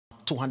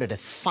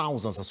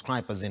200,000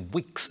 subscribers in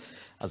weeks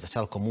as the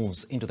telco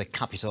moves into the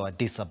capital,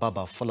 Addis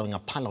Ababa, following a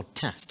pilot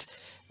test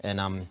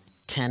in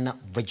 10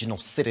 regional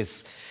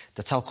cities.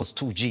 The telco's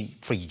 2G,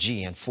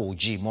 3G and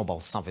 4G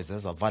mobile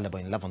services are available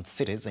in 11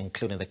 cities,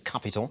 including the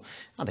capital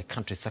and the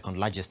country's second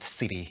largest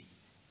city,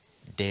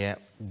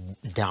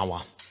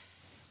 Dawa.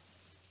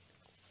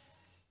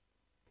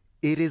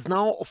 It is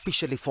now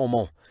officially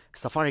formal.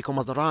 Safaricom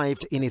has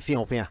arrived in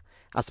Ethiopia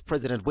as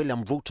President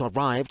William Ruto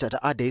arrived at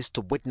Addis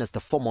to witness the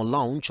formal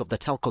launch of the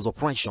telco's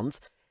operations.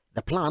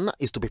 The plan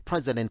is to be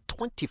present in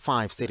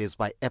 25 cities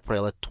by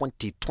April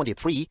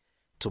 2023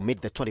 to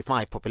meet the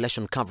 25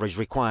 population coverage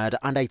required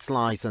under its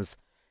license.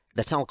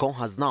 The telco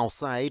has now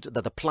said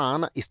that the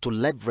plan is to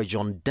leverage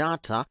on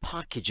data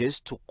packages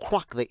to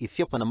crack the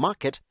Ethiopian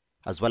market,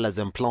 as well as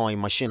employ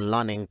machine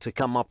learning to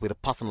come up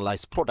with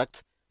personalized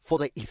products for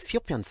the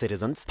Ethiopian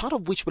citizens, part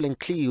of which will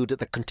include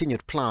the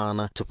continued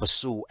plan to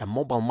pursue a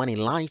mobile money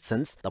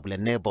license that will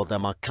enable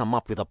them to come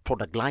up with a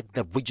product like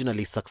the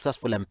regionally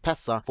successful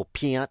M-Pesa for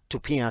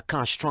peer-to-peer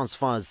cash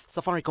transfers.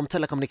 Safaricom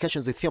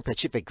Telecommunications Ethiopia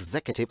Chief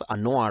Executive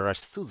Anwar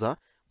Souza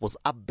was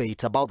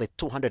upbeat about the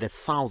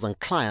 200,000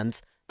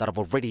 clients that have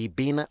already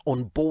been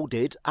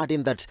onboarded,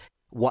 adding that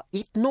were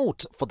it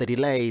not for the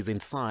delays in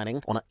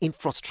signing on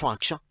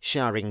infrastructure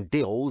sharing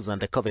deals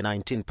and the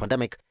COVID-19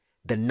 pandemic,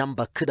 the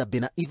number could have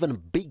been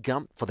even bigger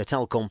for the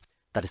telecom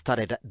that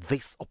started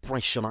this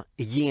operation a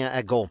year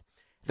ago.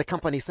 The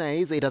company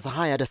says it has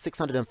hired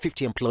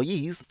 650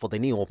 employees for the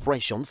new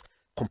operations,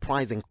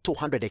 comprising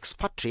 200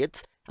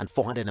 expatriates and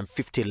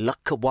 450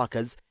 local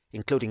workers,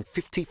 including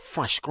 50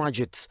 fresh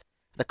graduates.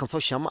 The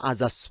consortium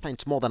has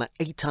spent more than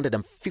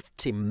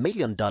 $850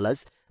 million,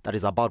 that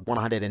is about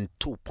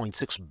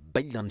 102.6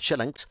 billion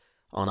shillings,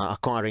 on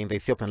acquiring the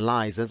Ethiopian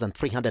license, and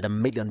 $300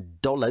 million,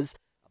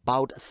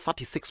 about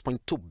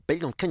 36.2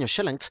 billion Kenya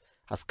shillings,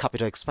 as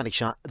capital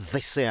expenditure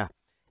this year.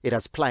 It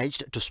has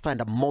pledged to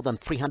spend more than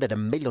 300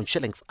 million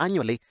shillings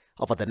annually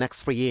over the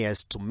next 3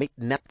 years to meet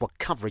network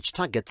coverage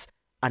targets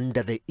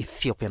under the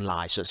Ethiopian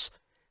license.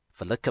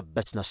 For Local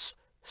Business,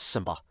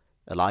 Simba,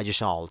 Elijah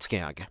Charles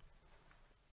Kiag.